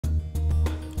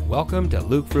Welcome to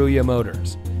Luke Fruia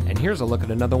Motors, and here's a look at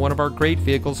another one of our great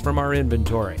vehicles from our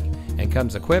inventory, and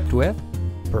comes equipped with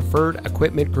Preferred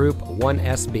Equipment Group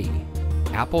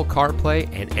 1SB, Apple CarPlay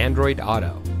and Android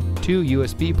Auto, 2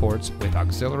 USB ports with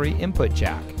auxiliary input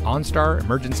jack, OnStar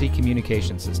emergency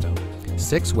communication system,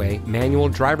 6-way manual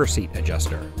driver seat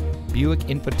adjuster, Buick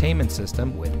infotainment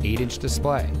system with 8-inch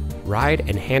display, ride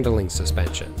and handling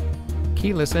suspension,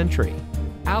 keyless entry,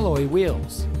 alloy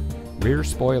wheels, rear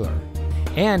spoiler,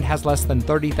 and has less than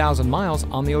 30,000 miles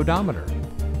on the odometer.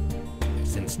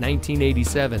 Since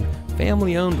 1987,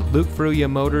 family-owned Luke Fruia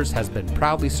Motors has been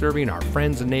proudly serving our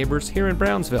friends and neighbors here in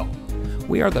Brownsville.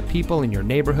 We are the people in your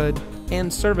neighborhood,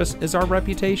 and service is our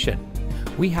reputation.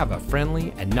 We have a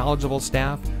friendly and knowledgeable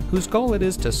staff whose goal it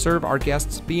is to serve our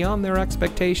guests beyond their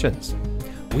expectations.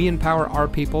 We empower our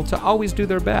people to always do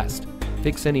their best,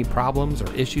 fix any problems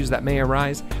or issues that may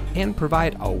arise, and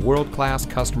provide a world-class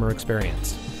customer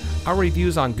experience. Our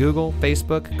reviews on Google,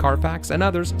 Facebook, Carfax, and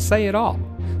others say it all.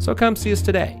 So come see us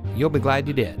today. You'll be glad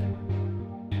you did.